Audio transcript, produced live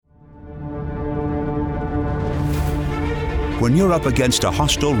When you're up against a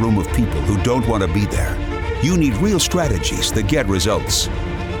hostile room of people who don't want to be there, you need real strategies that get results.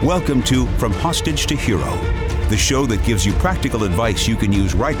 Welcome to From Hostage to Hero, the show that gives you practical advice you can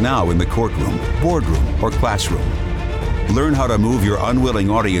use right now in the courtroom, boardroom, or classroom. Learn how to move your unwilling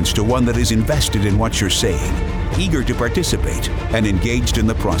audience to one that is invested in what you're saying, eager to participate, and engaged in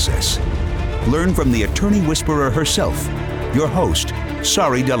the process. Learn from the attorney whisperer herself, your host,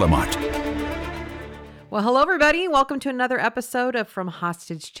 Sari Delamotte. Well, hello, everybody. Welcome to another episode of From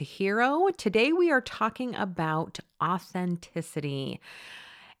Hostage to Hero. Today, we are talking about authenticity.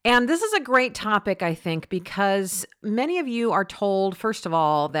 And this is a great topic, I think, because many of you are told, first of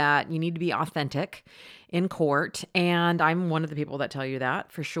all, that you need to be authentic in court. And I'm one of the people that tell you that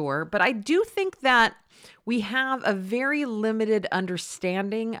for sure. But I do think that we have a very limited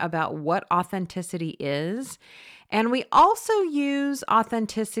understanding about what authenticity is. And we also use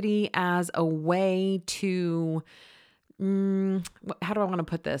authenticity as a way to, how do I want to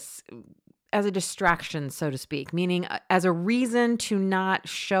put this? As a distraction, so to speak, meaning as a reason to not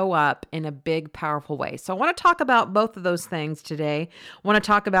show up in a big, powerful way. So I want to talk about both of those things today. I want to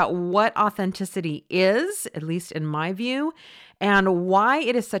talk about what authenticity is, at least in my view, and why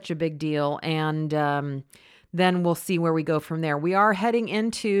it is such a big deal. And then we'll see where we go from there. We are heading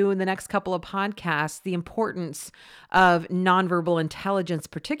into, in the next couple of podcasts, the importance of nonverbal intelligence,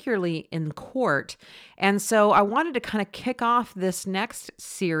 particularly in court. And so I wanted to kind of kick off this next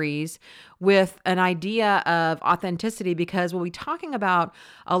series with an idea of authenticity, because we'll be talking about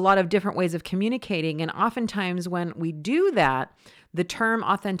a lot of different ways of communicating. And oftentimes when we do that, the term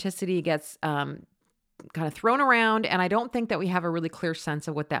authenticity gets kind of thrown around, and I don't think that we have a really clear sense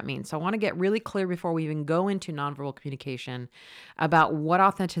of what that means. So I want to get really clear before we even go into nonverbal communication about what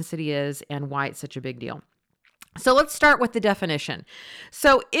authenticity is and why it's such a big deal. So let's start with the definition.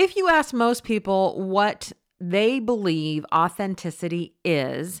 So if you ask most people what they believe authenticity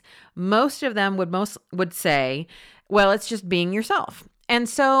is, most of them would say, well, it's just being yourself. And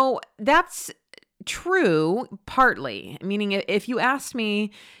so that's true, partly. Meaning, if you asked me,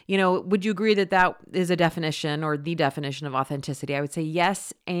 would you agree that that is a definition or the definition of authenticity? I would say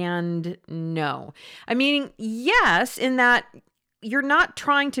yes and no. I mean, yes, in that you're not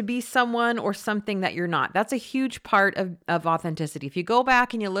trying to be someone or something that you're not. That's a huge part of authenticity. If you go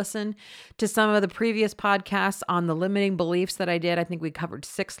back and you listen to some of the previous podcasts on the limiting beliefs that I did, I think we covered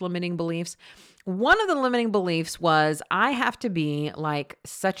 6 limiting beliefs. One of the limiting beliefs was I have to be like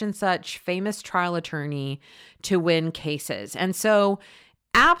such and such famous trial attorney to win cases. And so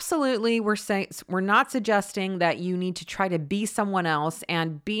absolutely, we're not suggesting that you need to try to be someone else,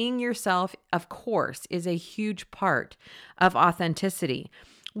 and being yourself, of course, is a huge part of authenticity.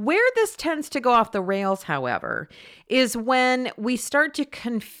 Where this tends to go off the rails, however, is when we start to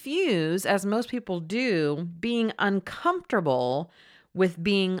confuse, as most people do, being uncomfortable with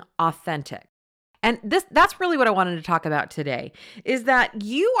being authentic. And that's really what I wanted to talk about today, is that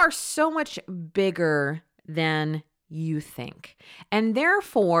you are so much bigger than you think. And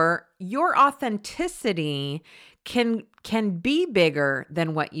therefore, your authenticity can be bigger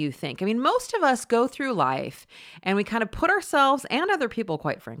than what you think. I mean, most of us go through life and we kind of put ourselves and other people,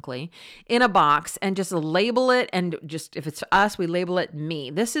 quite frankly, in a box and just label it. And just, if it's us, we label it me.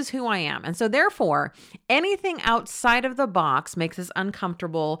 This is who I am. And so therefore, anything outside of the box makes us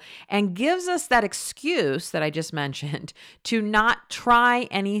uncomfortable and gives us that excuse that I just mentioned to not try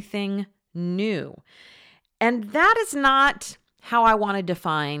anything new. And that is not how I want to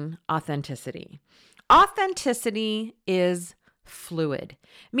define authenticity. Authenticity is fluid,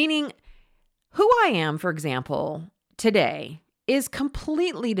 meaning who I am, for example, today is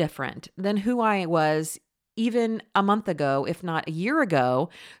completely different than who I was even a month ago, if not a year ago,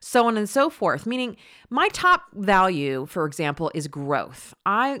 so on and so forth. Meaning my top value, for example, is growth.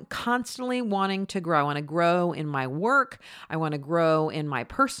 I'm constantly wanting to grow. I want to grow in my work. I want to grow in my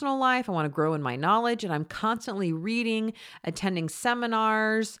personal life. I want to grow in my knowledge. And I'm constantly reading, attending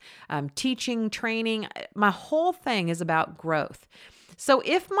seminars, teaching, training. My whole thing is about growth. So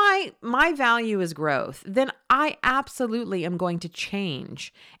if my value is growth, then I absolutely am going to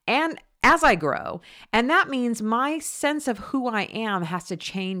change. And as I grow, and that means my sense of who I am has to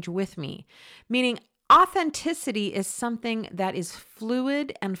change with me. Meaning authenticity is something that is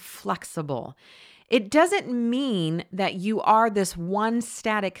fluid and flexible. It doesn't mean that you are this one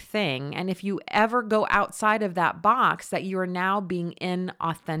static thing, and if you ever go outside of that box, that you are now being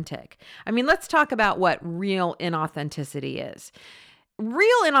inauthentic. I mean, let's talk about what real inauthenticity is.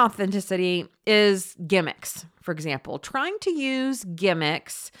 Real inauthenticity is gimmicks, for example, trying to use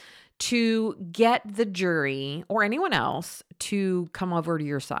gimmicks to get the jury or anyone else to come over to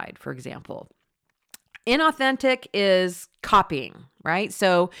your side, for example. Inauthentic is copying, right?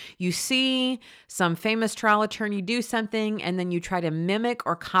 So you see some famous trial attorney do something and then you try to mimic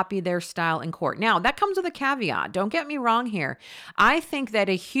or copy their style in court. Now, that comes with a caveat. Don't get me wrong here. I think that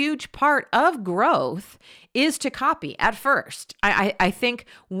a huge part of growth is to copy at first. I think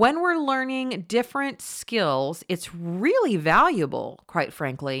when we're learning different skills, it's really valuable, quite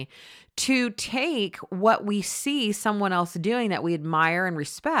frankly, to take what we see someone else doing that we admire and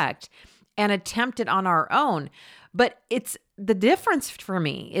respect and attempt it on our own. But it's the difference for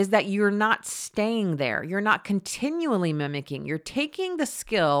me is that you're not staying there. You're not continually mimicking. You're taking the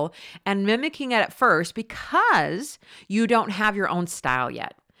skill and mimicking it at first because you don't have your own style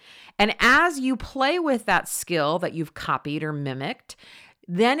yet. And as you play with that skill that you've copied or mimicked,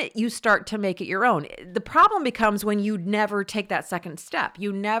 then you start to make it your own. The problem becomes when you never take that second step.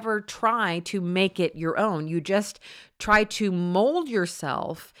 You never try to make it your own. You just try to mold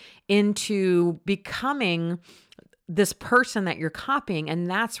yourself into becoming this person that you're copying, and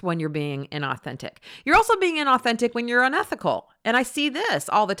that's when you're being inauthentic. You're also being inauthentic when you're unethical. And I see this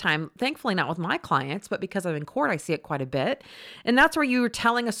all the time, thankfully not with my clients, but because I'm in court, I see it quite a bit. And that's where you're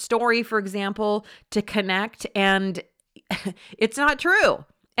telling a story, for example, to connect, and it's not true.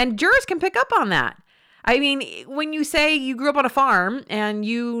 And jurors can pick up on that. I mean, when you say you grew up on a farm and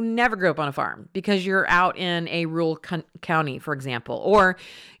you never grew up on a farm because you're out in a rural county, for example, or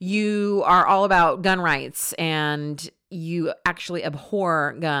you are all about gun rights and you actually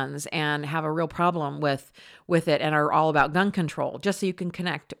abhor guns and have a real problem with it and are all about gun control, just so you can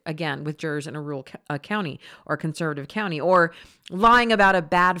connect again with jurors in a rural county or conservative county, or lying about a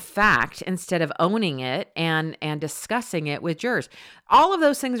bad fact instead of owning it and discussing it with jurors. All of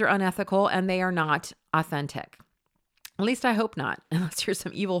those things are unethical and they are not authentic. At least I hope not, unless you're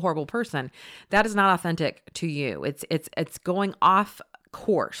some evil, horrible person. That is not authentic to you. It's going off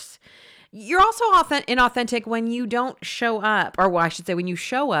course. You're also inauthentic when you don't show up, or well, I should say when you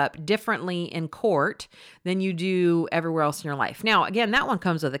show up differently in court than you do everywhere else in your life. Now, again, that one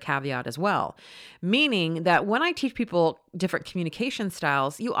comes with a caveat as well, meaning that when I teach people different communication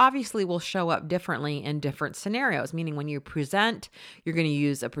styles, you obviously will show up differently in different scenarios, meaning when you present, you're going to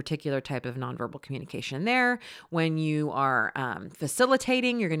use a particular type of nonverbal communication there. When you are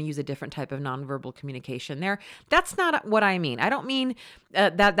facilitating, you're going to use a different type of nonverbal communication there. That's not what I mean. I don't mean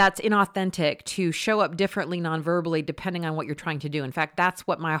that's inauthentic to show up differently nonverbally depending on what you're trying to do. In fact, that's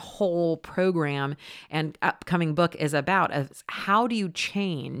what my whole program and upcoming book is about, is how do you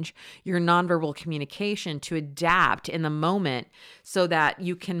change your nonverbal communication to adapt in the moment so that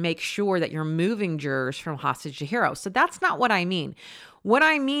you can make sure that you're moving jurors from hostage to hero. So that's not what I mean. What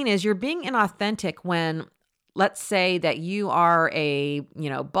I mean is you're being inauthentic when, let's say that you are a,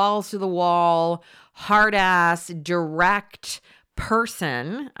 balls to the wall, hard ass, direct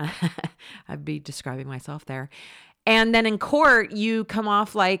person. I'd be describing myself there. And then in court, you come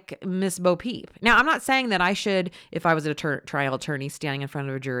off like Miss Bo Peep. Now, I'm not saying that I should, if I was a trial attorney standing in front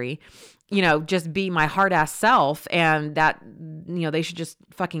of a jury, just be my hard ass self and that, they should just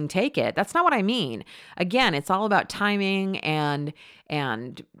fucking take it. That's not what I mean. Again, it's all about timing and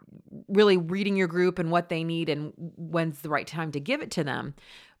really reading your group and what they need and when's the right time to give it to them.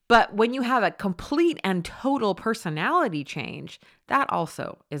 But when you have a complete and total personality change, that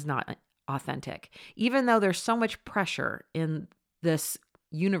also is not authentic. Even though there's so much pressure in this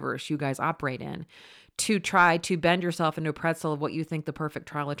universe you guys operate in to try to bend yourself into a pretzel of what you think the perfect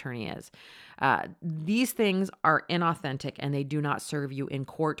trial attorney is. These things are inauthentic and they do not serve you in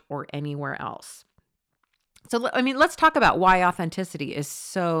court or anywhere else. So, let's talk about why authenticity is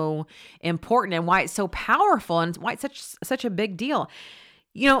so important and why it's so powerful and why it's such a big deal.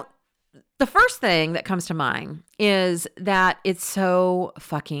 The first thing that comes to mind is that it's so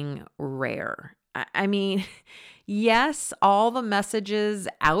fucking rare. Yes, all the messages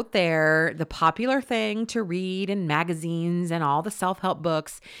out there, the popular thing to read in magazines and all the self-help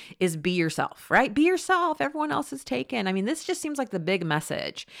books is be yourself, right? Be yourself. Everyone else is taken. This just seems like the big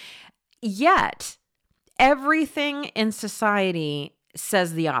message. Yet, everything in society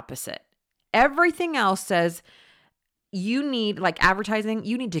says the opposite. Everything else says you need, like advertising,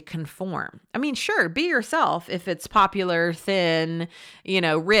 you need to conform. Sure, be yourself if it's popular, thin,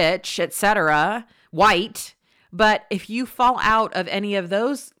 rich, etc., white. But if you fall out of any of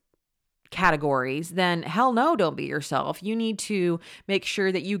those categories, then hell no, don't be yourself. You need to make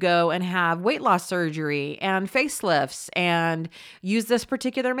sure that you go and have weight loss surgery and facelifts and use this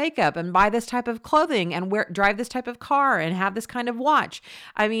particular makeup and buy this type of clothing and drive this type of car and have this kind of watch.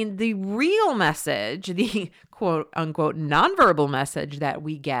 The real message, the quote unquote nonverbal message that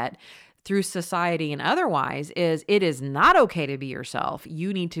we get through society and otherwise is it is not okay to be yourself.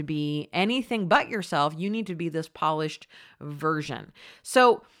 You need to be anything but yourself. You need to be this polished version.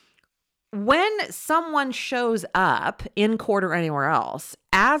 So when someone shows up in court or anywhere else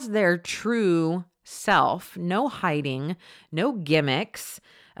as their true self, no hiding, no gimmicks,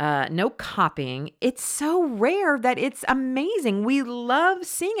 no copying, it's so rare that it's amazing. We love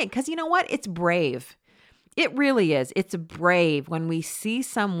seeing it because you know what? It's brave. It really is. It's brave when we see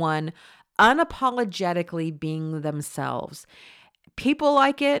someone unapologetically being themselves. People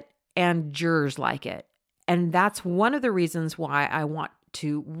like it and jurors like it. And that's one of the reasons why I want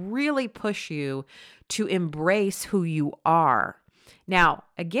to really push you to embrace who you are. Now,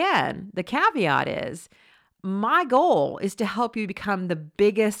 again, the caveat is my goal is to help you become the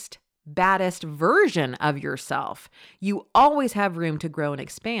biggest, baddest version of yourself. You always have room to grow and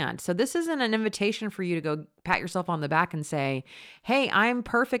expand. So this isn't an invitation for you to go pat yourself on the back and say, hey, I'm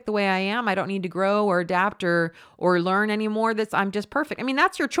perfect the way I am. I don't need to grow or adapt or learn anymore. I'm just perfect. I mean,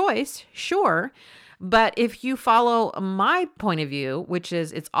 that's your choice, sure. But if you follow my point of view, which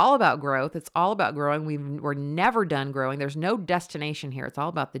is it's all about growth, it's all about growing. We're never done growing. There's no destination here. It's all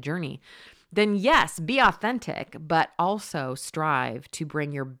about the journey. Then yes, be authentic, but also strive to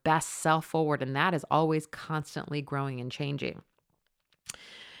bring your best self forward. And that is always constantly growing and changing.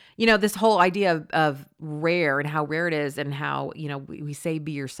 You know, this whole idea of rare and how rare it is and how, you know, we say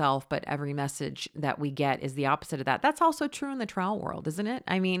be yourself, but every message that we get is the opposite of that. That's also true in the trial world, isn't it?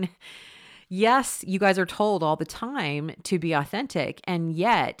 I mean, yes, you guys are told all the time to be authentic, and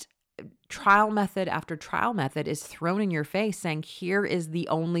yet trial method after trial method is thrown in your face saying, here is the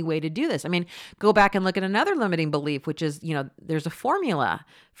only way to do this. I mean, go back and look at another limiting belief, which is, you know, there's a formula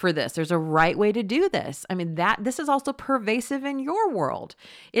for this. There's a right way to do this. I mean, this is also pervasive in your world.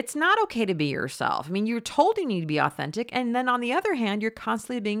 It's not okay to be yourself. I mean, you're told you need to be authentic. And then on the other hand, you're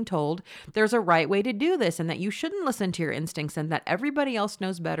constantly being told there's a right way to do this and that you shouldn't listen to your instincts and that everybody else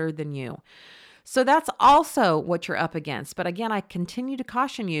knows better than you. So that's also what you're up against. But again, I continue to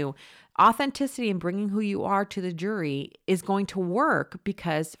caution you, authenticity and bringing who you are to the jury is going to work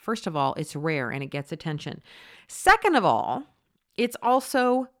because, first of all, it's rare and it gets attention. Second of all, it's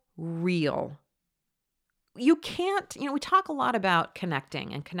also real. You can't, we talk a lot about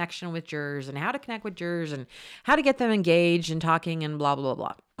connecting and connection with jurors and how to connect with jurors and how to get them engaged and talking and blah, blah,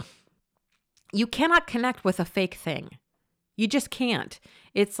 blah. You cannot connect with a fake thing. You just can't.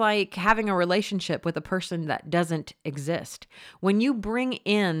 It's like having a relationship with a person that doesn't exist. When you bring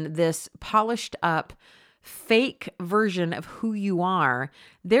in this polished up, fake version of who you are,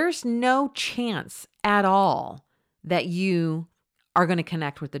 there's no chance at all that you are going to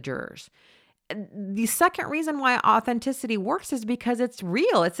connect with the jurors. The second reason why authenticity works is because it's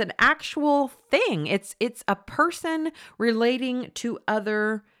real. It's an actual thing. It's a person relating to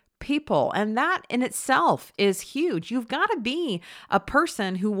other people. And that in itself is huge. You've got to be a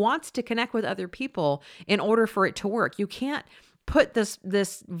person who wants to connect with other people in order for it to work. You can't put this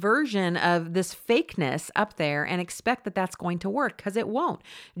version of this fakeness up there and expect that that's going to work because it won't.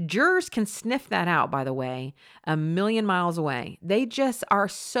 Jurors can sniff that out, by the way, a million miles away. They just are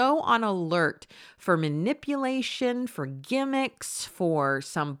so on alert for manipulation, for gimmicks, for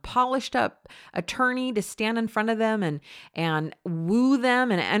some polished up attorney to stand in front of them and woo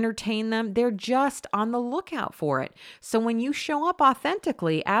them and entertain them. They're just on the lookout for it. So when you show up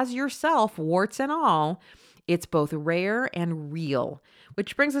authentically as yourself, warts and all, it's both rare and real,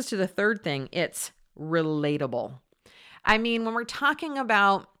 which brings us to the third thing. It's relatable. I mean, when we're talking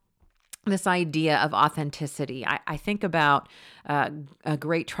about this idea of authenticity, I think about a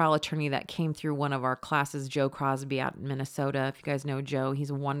great trial attorney that came through one of our classes, Joe Crosby out in Minnesota. If you guys know Joe,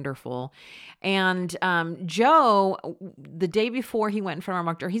 he's wonderful. And Joe, the day before he went in front of our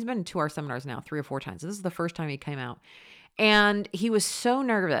mock jury, he's been to our seminars now 3 or 4 times. This is the first time he came out. And he was so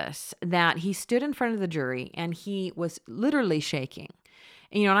nervous that he stood in front of the jury and he was literally shaking.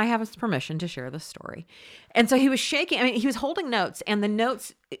 And, and I have his permission to share this story. And so he was shaking. I mean, he was holding notes and the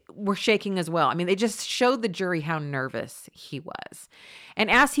notes were shaking as well. I mean, they just showed the jury how nervous he was.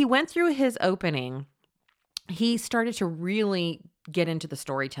 And as he went through his opening, he started to really get into the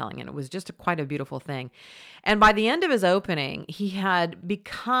storytelling, and it was just quite a beautiful thing. And by the end of his opening, he had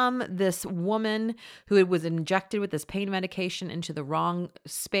become this woman who was injected with this pain medication into the wrong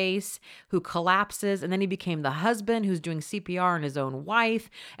space, who collapses, and then he became the husband who's doing CPR on his own wife,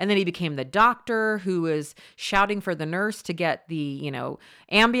 and then he became the doctor who is shouting for the nurse to get the,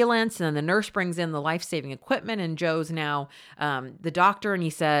 ambulance, and then the nurse brings in the life-saving equipment, and Joe's now the doctor, and he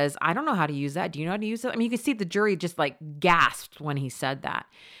says, I don't know how to use that. Do you know how to use it? I mean, you can see the jury just like gasped when he said that.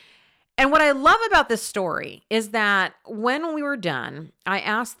 And what I love about this story is that when we were done, I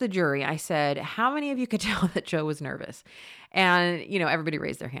asked the jury, I said, how many of you could tell that Joe was nervous? And, everybody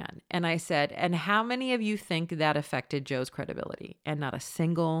raised their hand. And I said, and how many of you think that affected Joe's credibility? And not a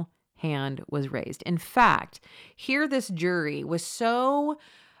single hand was raised. In fact, here this jury was so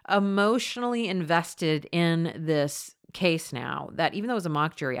emotionally invested in this case now that even though it was a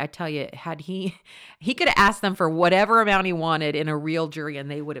mock jury, I tell you, had he could have asked them for whatever amount he wanted in a real jury and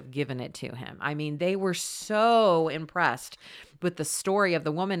they would have given it to him. I mean, they were so impressed with the story of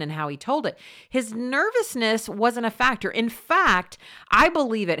the woman and how he told it. His nervousness wasn't a factor. In fact, I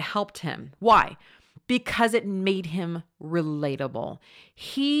believe it helped him. Why? Because it made him relatable.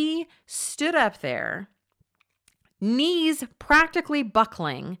 He stood up there, knees practically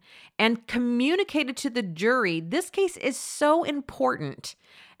buckling, and communicated to the jury, this case is so important,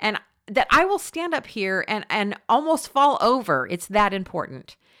 and that I will stand up here and almost fall over. It's that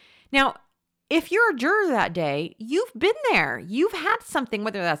important. Now, if you're a juror that day, you've been there. You've had something,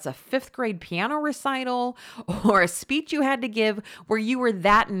 whether that's a 5th grade piano recital or a speech you had to give where you were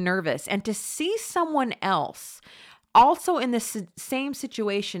that nervous. And to see someone else also in this same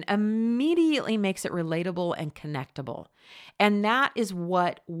situation immediately makes it relatable and connectable. And that is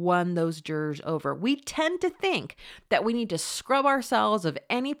what won those jurors over. We tend to think that we need to scrub ourselves of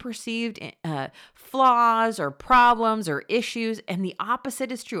any perceived flaws or problems or issues. And the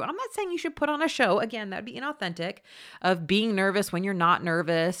opposite is true. I'm not saying you should put on a show. Again, that'd be inauthentic of being nervous when you're not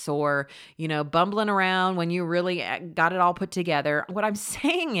nervous or, bumbling around when you really got it all put together. What I'm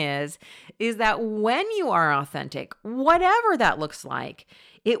saying is that when you are authentic, whatever that looks like,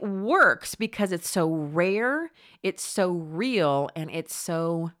 it works because it's so rare, it's so real, and it's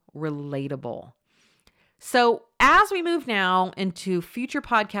so relatable. So as we move now into future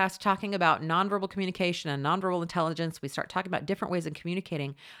podcasts talking about nonverbal communication and nonverbal intelligence, we start talking about different ways of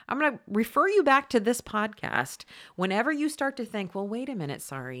communicating. I'm going to refer you back to this podcast whenever you start to think, well, wait a minute,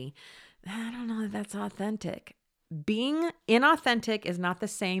 sorry, I don't know if that's authentic. Being inauthentic is not the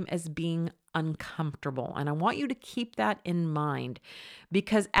same as being uncomfortable. And I want you to keep that in mind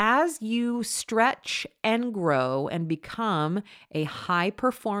because as you stretch and grow and become a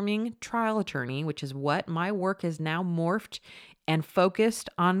high-performing trial attorney, which is what my work is now morphed and focused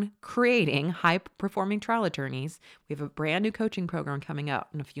on creating high-performing trial attorneys. We have a brand new coaching program coming out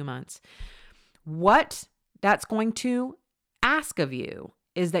in a few months. What that's going to ask of you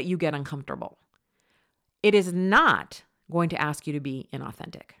is that you get uncomfortable. It is not going to ask you to be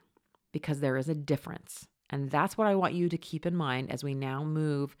inauthentic because there is a difference. And that's what I want you to keep in mind as we now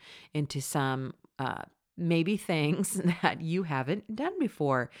move into some maybe things that you haven't done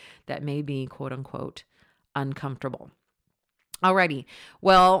before that may be quote unquote uncomfortable. Alrighty.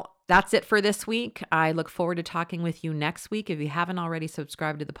 Well, that's it for this week. I look forward to talking with you next week. If you haven't already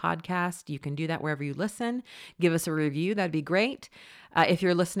subscribed to the podcast, you can do that wherever you listen. Give us a review. That'd be great. If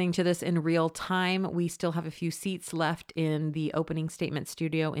you're listening to this in real time, we still have a few seats left in the opening statement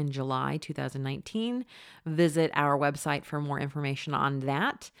studio in July 2019. Visit our website for more information on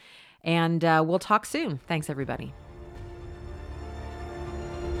that. And we'll talk soon. Thanks, everybody.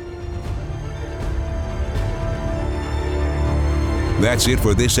 That's it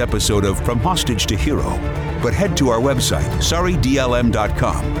for this episode of From Hostage to Hero. But head to our website,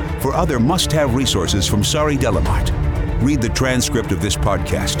 saridlm.com, for other must-have resources from Sari Delamotte. Read the transcript of this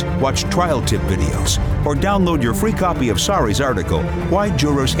podcast, watch trial tip videos, or download your free copy of Sari's article, Why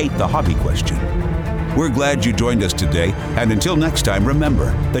Jurors Hate the Hobby Question. We're glad you joined us today, and until next time,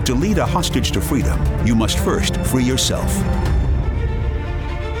 remember that to lead a hostage to freedom, you must first free yourself.